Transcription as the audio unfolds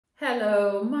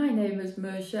Hello, my name is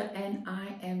Mersha and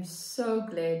I am so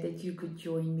glad that you could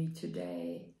join me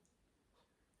today.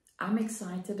 I'm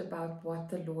excited about what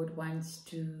the Lord wants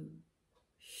to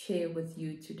share with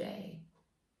you today.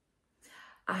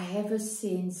 I have a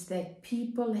sense that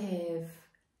people have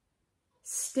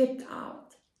stepped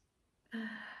out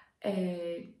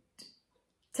and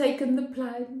taken the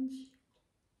plunge,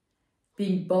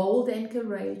 been bold and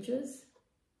courageous,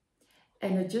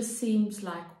 and it just seems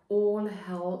like all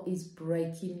hell is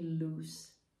breaking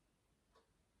loose.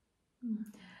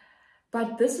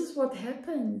 But this is what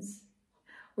happens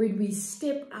when we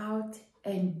step out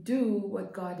and do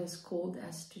what God has called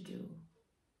us to do.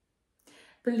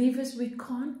 Believers, we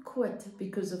can't quit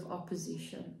because of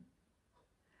opposition.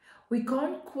 We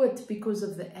can't quit because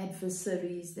of the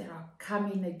adversaries that are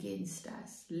coming against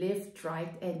us, left,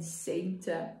 right, and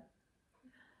center.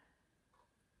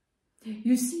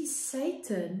 You see,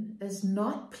 Satan is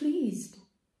not pleased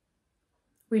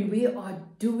when we are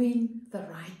doing the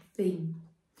right thing,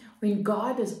 when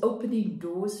God is opening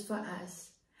doors for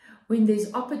us, when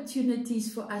there's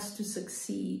opportunities for us to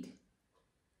succeed.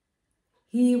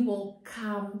 He will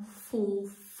come full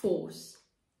force.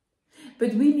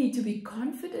 But we need to be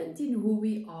confident in who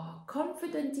we are,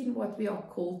 confident in what we are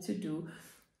called to do,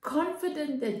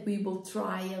 confident that we will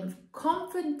triumph,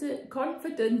 confident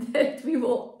that we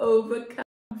will overcome,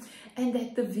 and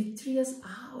that the victory is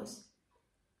ours.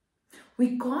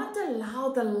 We can't allow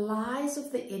the lies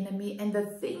of the enemy and the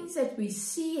things that we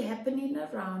see happening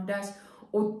around us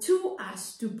or to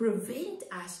us to prevent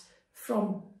us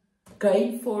from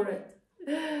going for it.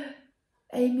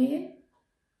 Amen.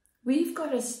 We've got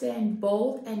to stand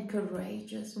bold and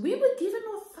courageous. We were given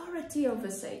authority over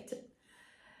Satan.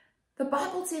 The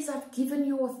Bible says, I've given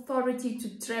you authority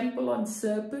to trample on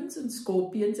serpents and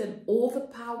scorpions and all the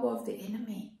power of the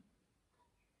enemy.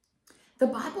 The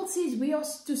Bible says we are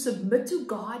to submit to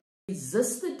God,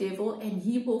 resist the devil, and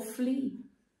he will flee.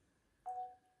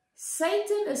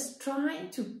 Satan is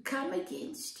trying to come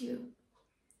against you.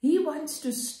 He wants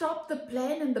to stop the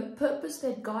plan and the purpose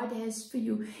that God has for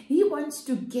you. He wants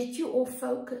to get you off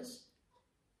focus.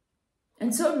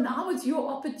 And so now it's your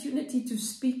opportunity to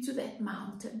speak to that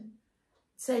mountain.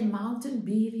 Say, mountain,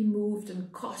 be removed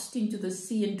and cast into the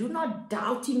sea, and do not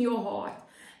doubt in your heart,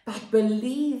 but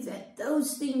believe that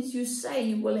those things you say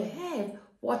you will have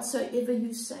whatsoever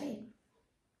you say.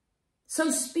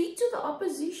 So speak to the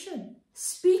opposition.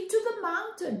 Speak to the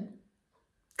mountain.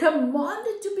 Command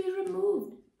it to be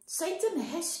removed. Satan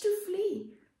has to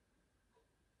flee.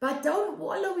 But don't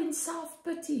wallow in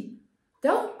self-pity.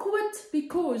 Don't quit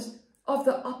because of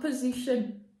the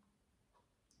opposition.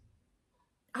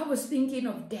 I was thinking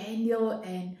of Daniel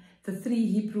and the 3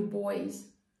 Hebrew boys.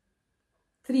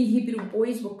 3 Hebrew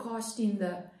boys were cast in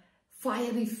the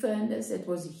fiery furnace that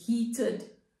was heated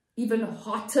even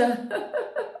hotter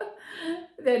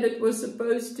than it was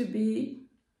supposed to be.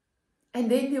 And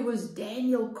then there was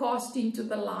Daniel cast into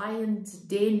the lion's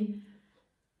den,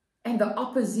 and the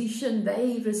opposition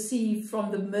they received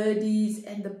from the Medes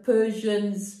and the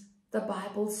Persians. The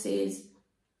Bible says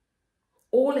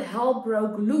all hell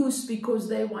broke loose because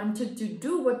they wanted to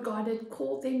do what God had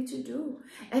called them to do.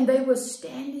 And they were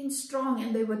standing strong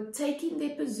and they were taking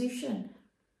their position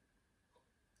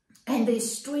and their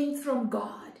strength from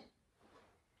God.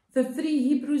 The 3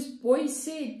 Hebrew boys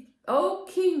said, "Oh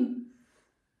King,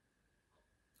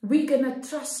 we're going to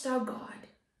trust our God.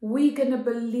 We're going to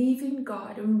believe in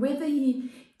God. And whether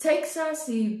he takes us,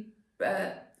 he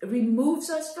removes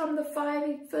us from the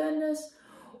fiery furnace,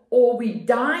 or we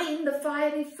die in the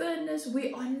fiery furnace,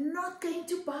 we are not going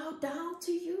to bow down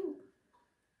to you."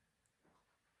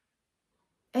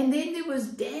 And then there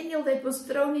was Daniel that was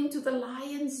thrown into the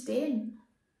lion's den.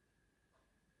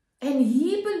 And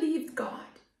he believed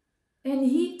God. And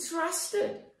he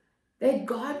trusted that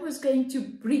God was going to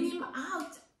bring him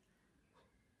out.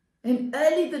 And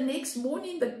early the next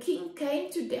morning, the king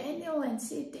came to Daniel and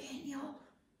said, "Daniel,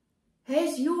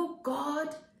 has your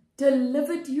God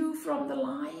delivered you from the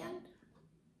lion?"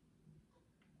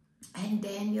 And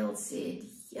Daniel said,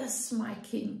 "Yes, my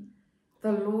king,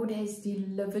 the Lord has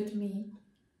delivered me."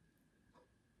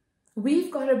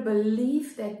 We've got to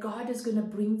believe that God is going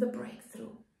to bring the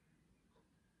breakthrough.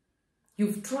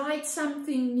 You've tried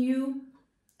something new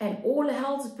and all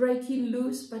hell's breaking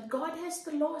loose, but God has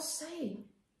the last say.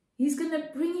 He's going to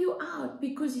bring you out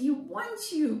because he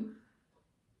wants you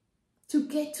to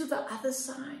get to the other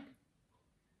side.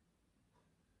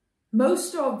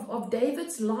 Most of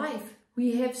David's life,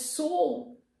 we have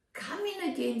Saul coming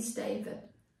against David.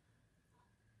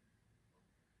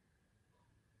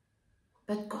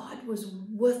 But God was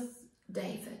with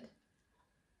David.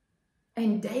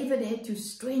 And David had to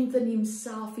strengthen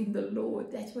himself in the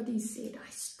Lord. That's what he said. I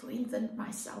strengthened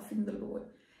myself in the Lord.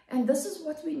 And this is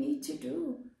what we need to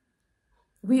do.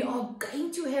 We are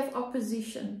going to have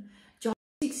opposition. John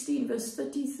 16 verse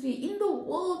 33. In the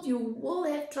world you will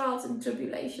have trials and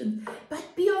tribulations,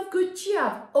 but be of good cheer.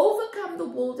 I've overcome the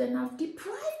world and I've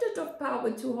deprived it of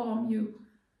power to harm you.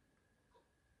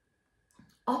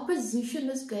 Opposition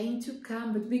is going to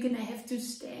come, but we're going to have to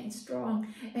stand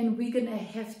strong, and we're going to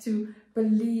have to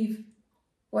believe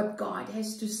what God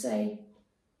has to say.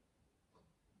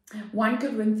 1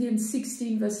 Corinthians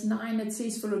 16 verse 9, it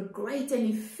says, for a great and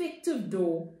effective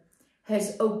door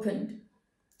has opened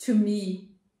to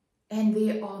me, and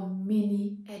there are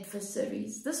many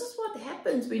adversaries. This is what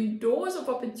happens when doors of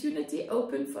opportunity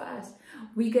open for us.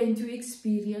 We're going to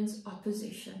experience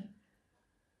opposition.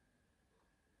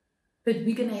 But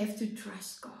we're going to have to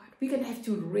trust God. We're going to have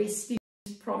to rest in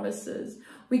His promises.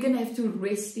 We're going to have to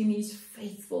rest in His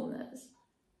faithfulness.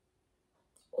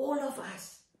 All of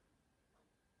us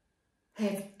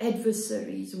have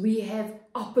adversaries. We have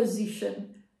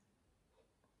opposition.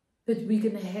 But we're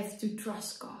going to have to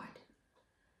trust God.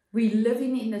 We're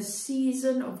living in a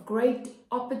season of great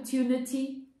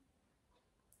opportunity.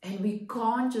 And we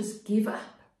can't just give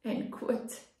up and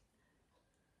quit.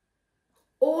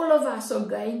 All of us are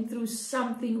going through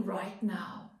something right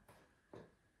now.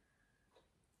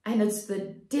 And it's the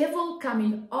devil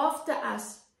coming after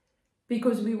us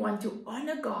because we want to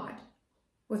honor God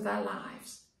with our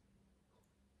lives.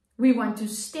 We want to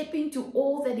step into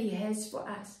all that He has for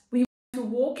us. We want to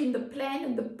walk in the plan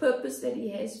and the purpose that He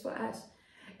has for us.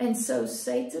 And so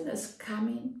Satan is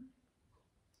coming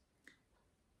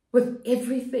with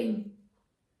everything.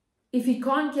 If he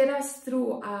can't get us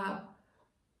through our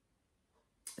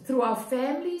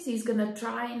families, he's going to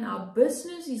try in our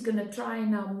business, he's going to try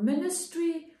in our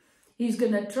ministry, he's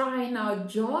going to try in our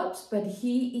jobs, but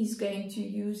he is going to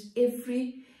use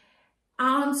every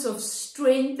ounce of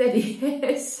strength that he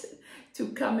has to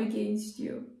come against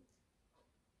you.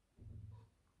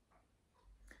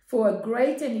 For a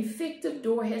great and effective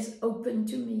door has opened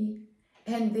to me,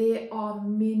 and there are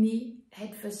many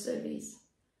adversaries.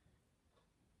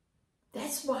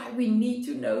 That's why we need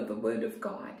to know the Word of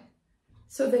God,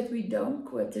 so that we don't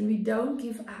quit and we don't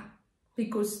give up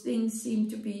because things seem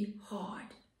to be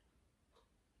hard.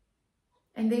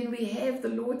 And then we have the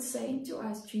Lord saying to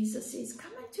us, Jesus says,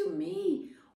 come unto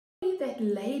me, all ye that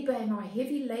labor and are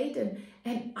heavy laden,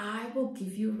 and I will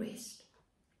give you rest.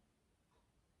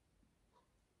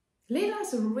 Let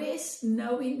us rest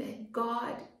knowing that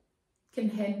God can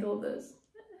handle this.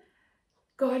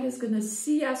 God is going to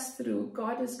see us through.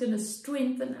 God is going to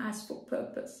strengthen us for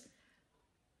purpose.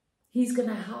 He's going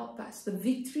to help us. The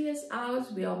victory is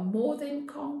ours. We are more than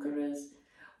conquerors.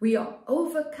 We are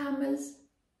overcomers.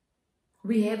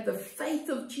 We have the faith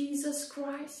of Jesus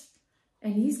Christ.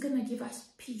 And He's going to give us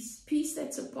peace. Peace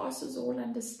that surpasses all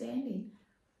understanding.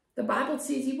 The Bible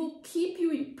says He will keep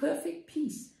you in perfect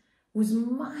peace, whose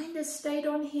mind is stayed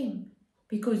on Him,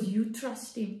 because you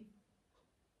trust Him.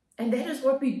 And that is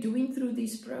what we're doing through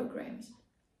these programs.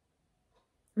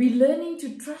 We're learning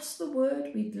to trust the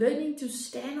Word. We're learning to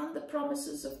stand on the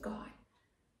promises of God.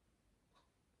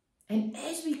 And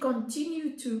as we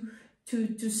continue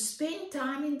to spend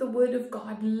time in the Word of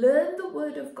God, learn the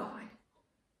Word of God.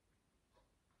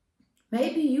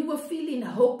 Maybe you were feeling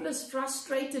hopeless,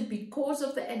 frustrated because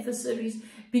of the adversaries,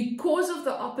 because of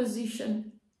the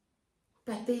opposition.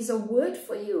 But there's a word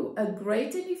for you. A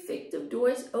great and effective door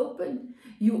is open.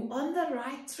 You're on the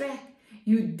right track.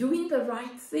 You're doing the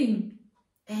right thing.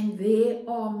 And there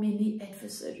are many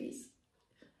adversaries.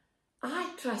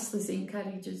 I trust this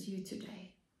encourages you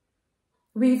today.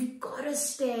 We've got to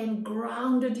stand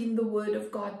grounded in the Word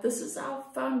of God. This is our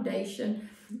foundation.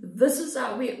 This is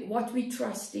what we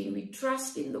trust in. We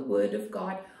trust in the Word of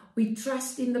God. We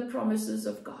trust in the promises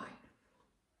of God.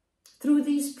 Through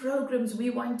these programs, we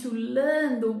want to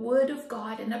learn the Word of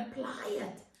God and apply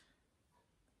it.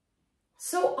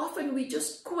 So often we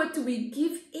just quit, we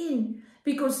give in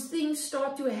because things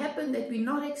start to happen that we're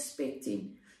not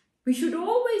expecting. We should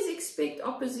always expect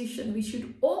opposition. We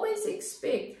should always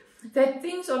expect that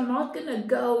things are not going to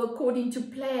go according to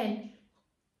plan,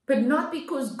 but not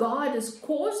because God has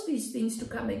caused these things to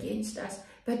come against us,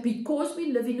 but because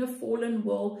we live in a fallen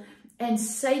world and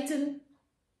Satan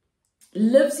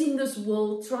lives in this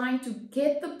world trying to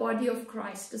get the body of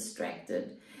Christ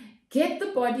distracted, get the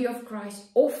body of Christ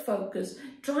off focus,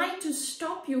 trying to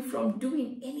stop you from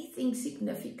doing anything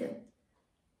significant.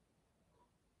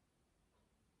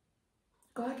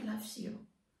 God loves you,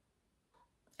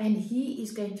 and He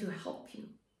is going to help you.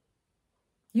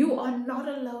 You are not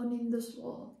alone in this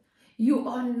world. You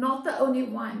are not the only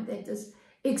one that is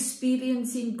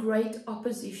experiencing great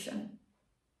opposition.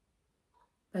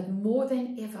 But more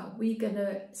than ever, we're going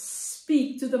to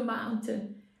speak to the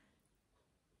mountain.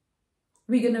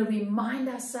 We're going to remind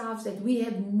ourselves that we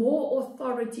have more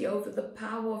authority over the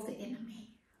power of the enemy.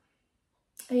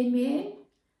 Amen.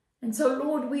 And so,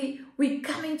 Lord, we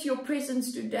come into your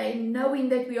presence today knowing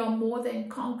that we are more than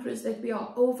conquerors, that we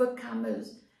are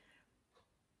overcomers,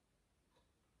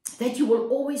 that you will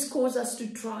always cause us to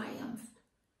triumph.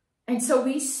 And so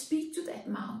we speak to that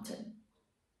mountain.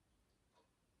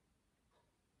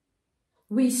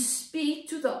 We speak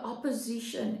to the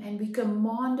opposition and we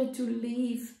command it to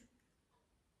leave.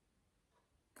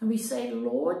 And we say,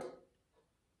 Lord,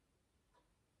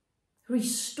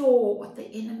 restore what the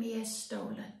enemy has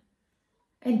stolen.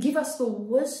 And give us the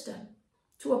wisdom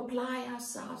to apply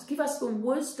ourselves. Give us the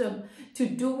wisdom to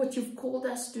do what you've called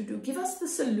us to do. Give us the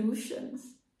solutions.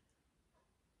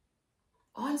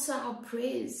 Answer our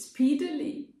prayers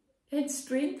speedily and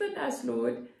strengthen us,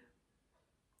 Lord,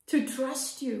 to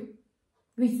trust you.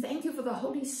 We thank you for the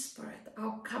Holy Spirit,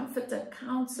 our comforter,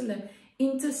 counselor,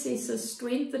 intercessor,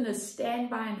 strengthener,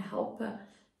 standby, and helper.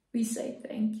 We say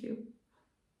thank you.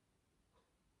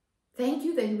 Thank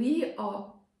you that we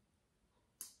are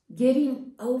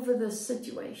getting over the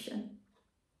situation.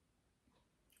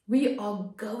 We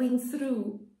are going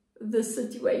through the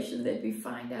situation that we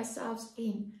find ourselves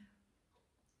in.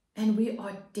 And we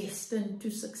are destined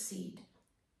to succeed.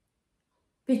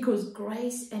 Because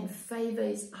grace and favor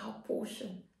is our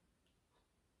portion.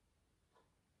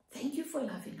 Thank you for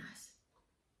loving us.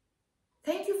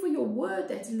 Thank you for your word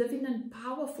that's living and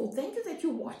powerful. Thank you that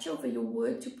you watch over your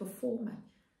word to perform it.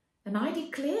 And I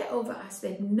declare over us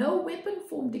that no weapon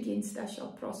formed against us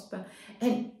shall prosper.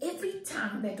 And every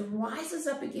tongue that rises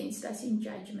up against us in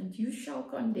judgment, you shall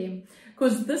condemn.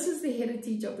 Because this is the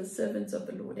heritage of the servants of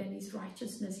the Lord, and his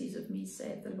righteousness is of me,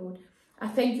 saith the Lord. I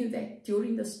thank you that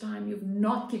during this time you've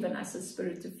not given us a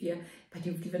spirit of fear, but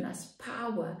you've given us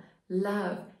power,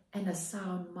 love, and a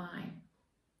sound mind.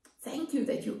 Thank you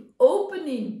that you're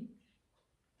opening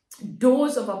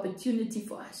doors of opportunity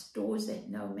for us, doors that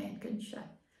no man can shut.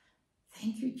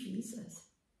 Thank you, Jesus.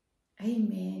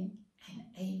 Amen and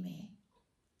amen.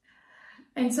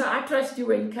 And so I trust you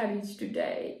were encouraged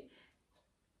today.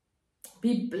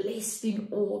 Be blessed in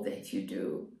all that you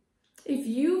do. If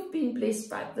you've been blessed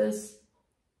by this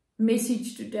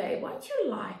message today, why don't you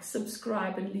like,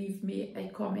 subscribe, and leave me a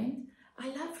comment? I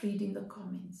love reading the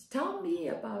comments. Tell me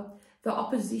about the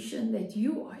opposition that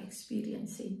you are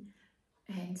experiencing,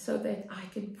 and so that I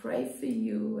can pray for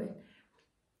you,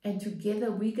 and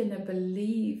together we're going to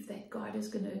believe that God is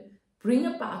going to bring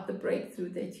about the breakthrough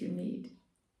that you need.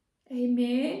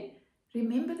 Amen.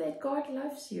 Remember that God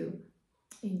loves you.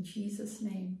 In Jesus'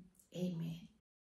 name, amen.